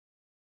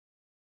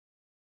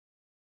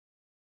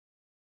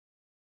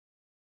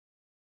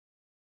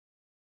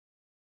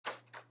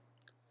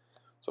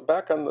So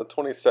back on the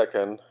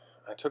 22nd,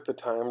 I took the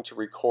time to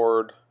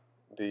record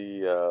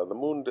the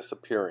moon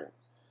disappearing.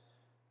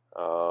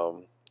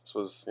 This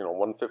was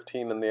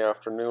 1:15 in the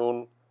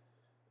afternoon.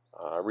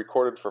 I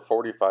recorded for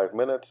 45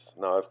 minutes.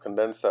 Now I've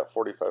condensed that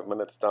 45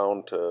 minutes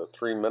down to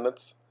 3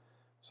 minutes.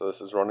 So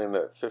this is running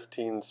at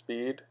 15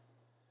 speed.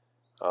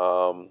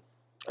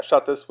 I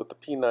shot this with the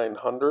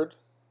P900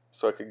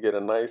 so I could get a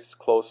nice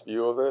close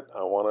view of it.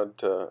 I wanted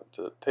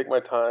to take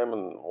my time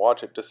and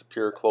watch it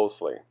disappear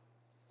closely.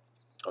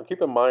 Now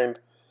keep in mind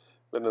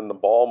that in the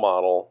ball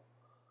model,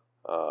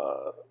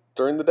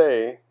 during the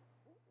day,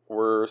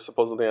 we're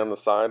supposedly on the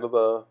side of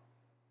the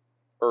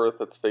Earth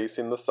that's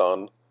facing the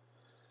sun.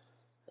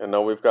 And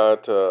now we've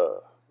got,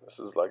 this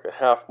is like a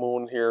half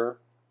moon here.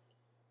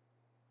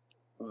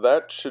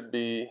 That should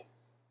be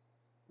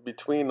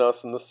between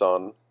us and the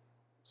sun.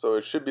 So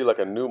it should be like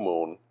a new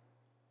moon.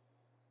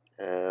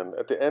 And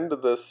at the end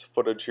of this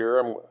footage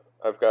here,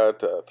 I've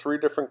got 3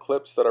 different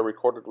clips that I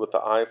recorded with the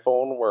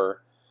iPhone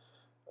where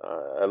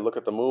I look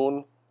at the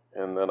moon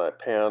and then I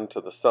pan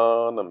to the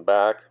sun and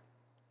back.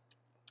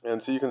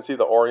 And so you can see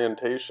the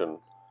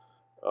orientation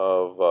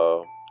of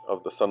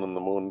the sun and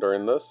the moon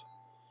during this.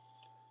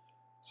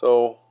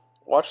 So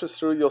watch this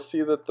through, you'll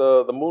see that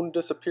the moon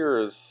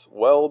disappears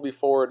well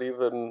before it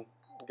even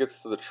gets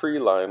to the tree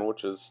line,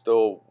 which is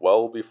still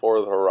well before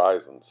the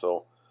horizon.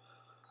 So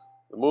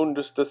the moon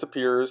just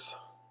disappears.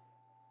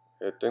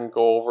 It didn't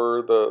go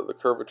over the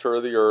curvature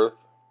of the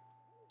Earth.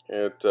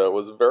 It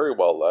was very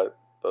well lit.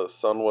 The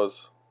sun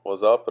was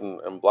up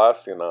and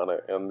blasting on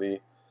it, and the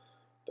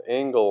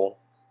angle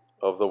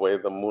of the way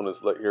the moon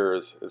is lit here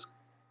is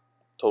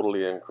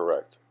totally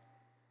incorrect.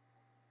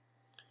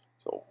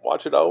 So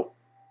watch it out.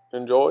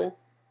 Enjoy.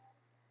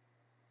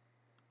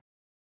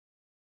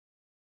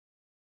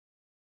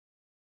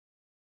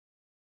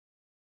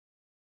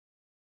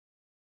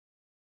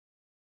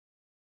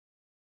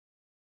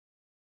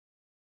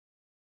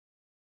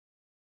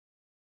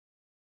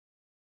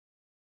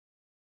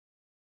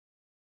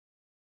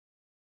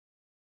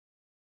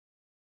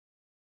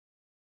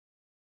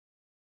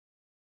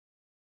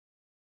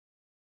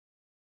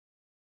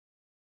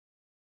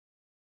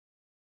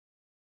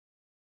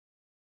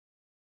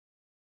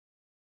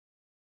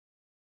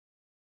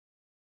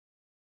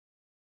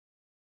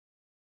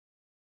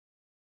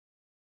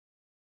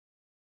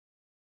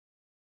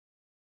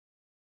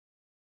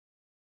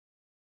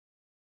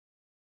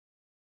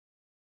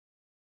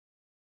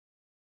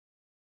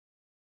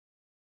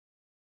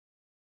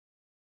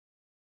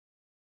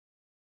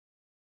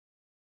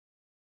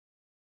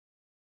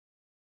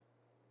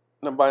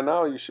 Now, by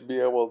now, you should be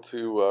able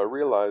to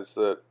realize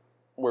that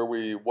where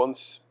we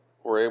once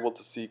were able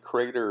to see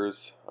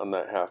craters on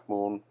that half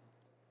moon,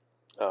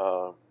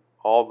 uh,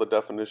 all the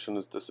definition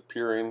is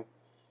disappearing.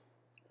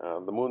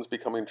 The moon's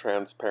becoming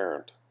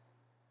transparent.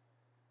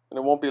 And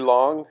it won't be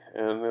long,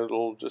 and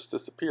it'll just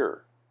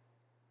disappear.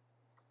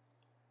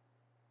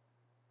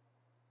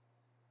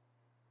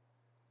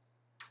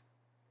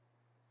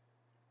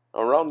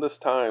 Around this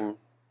time,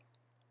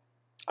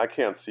 I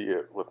can't see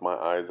it with my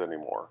eyes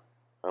anymore.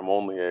 I'm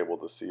only able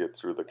to see it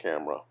through the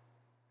camera.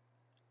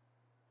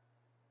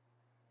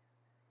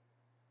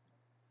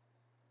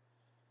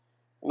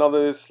 Now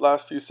these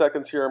last few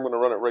seconds here, I'm going to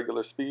run at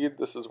regular speed.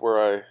 This is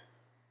where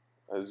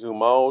I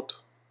zoom out.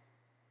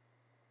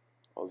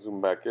 I'll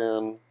zoom back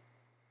in.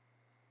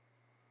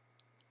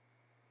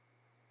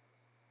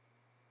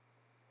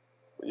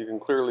 You can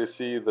clearly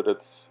see that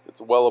it's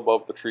well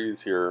above the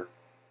trees here,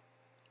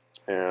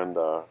 and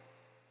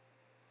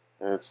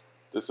it's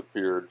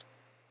disappeared.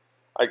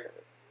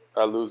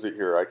 I lose it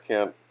here. I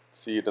can't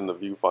see it in the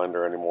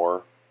viewfinder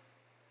anymore.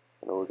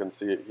 I know we can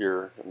see it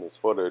here in this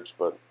footage,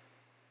 but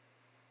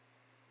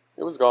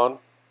it was gone.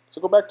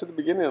 So go back to the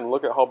beginning and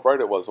look at how bright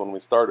it was when we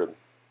started.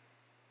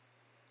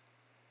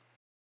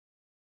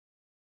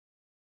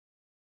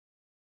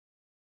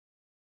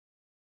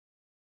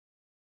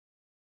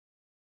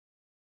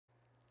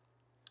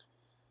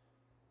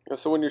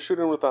 So when you're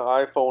shooting with an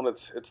iPhone,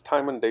 it's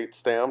time and date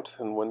stamped,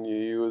 and when you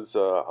use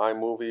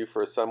iMovie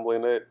for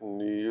assembling it, and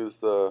you use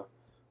the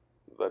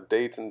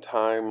date and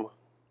time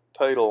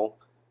title,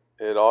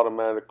 it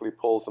automatically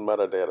pulls the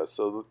metadata.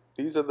 So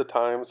these are the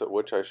times at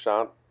which I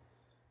shot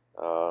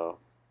uh,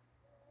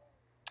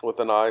 with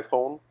an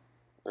iPhone.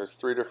 There's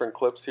 3 different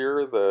clips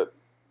here that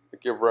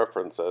give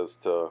reference as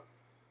to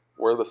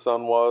where the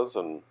sun was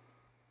and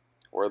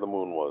where the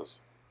moon was.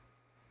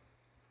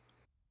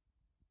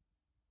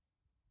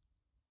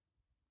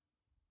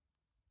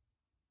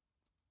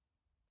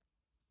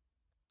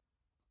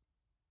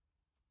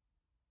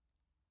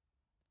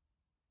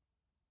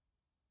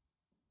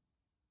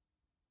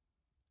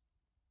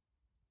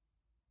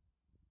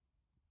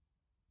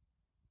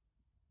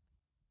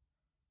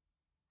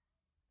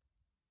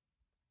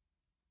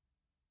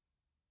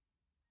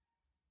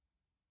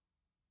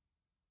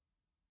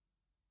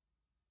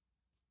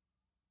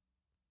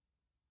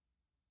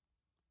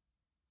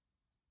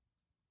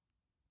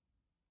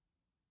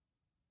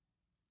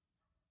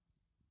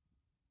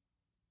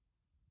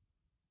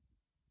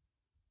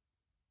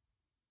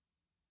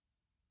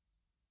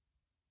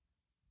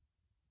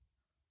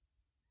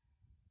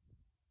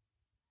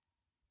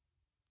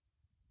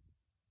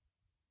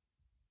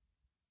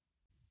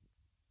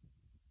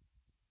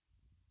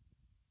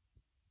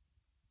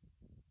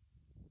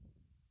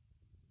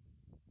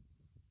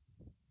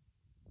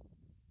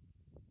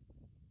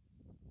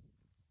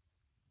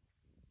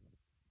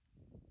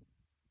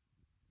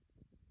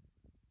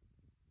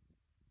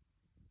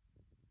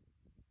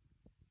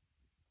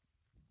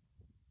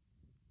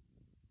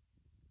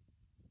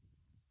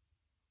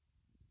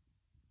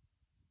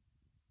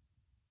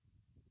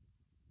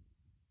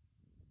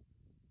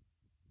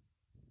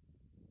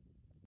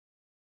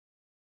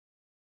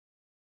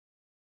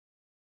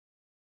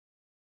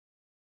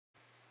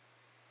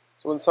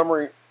 So in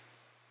summary,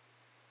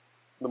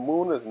 the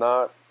moon is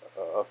not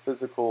a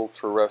physical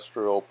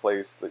terrestrial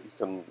place that you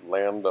can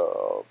land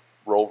a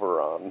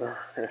rover on or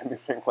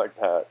anything like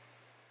that.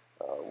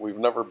 We've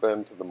never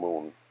been to the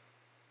moon.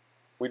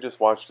 We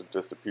just watched it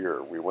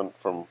disappear. We went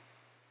from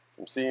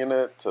seeing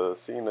it to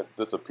seeing it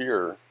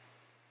disappear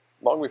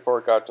long before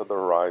it got to the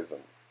horizon.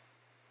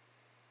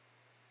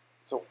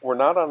 So we're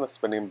not on a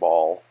spinning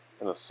ball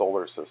in a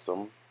solar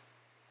system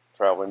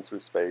traveling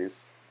through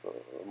space.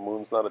 The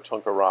moon's not a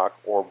chunk of rock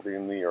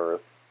orbiting the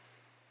Earth.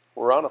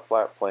 We're on a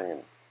flat plane.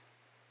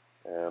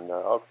 And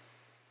I'll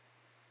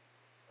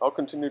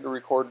continue to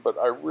record, but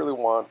I really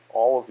want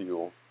all of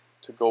you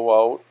to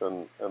go out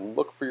and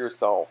look for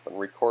yourself and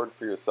record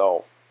for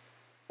yourself.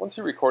 Once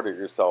you record it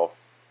yourself,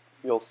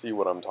 you'll see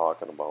what I'm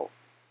talking about.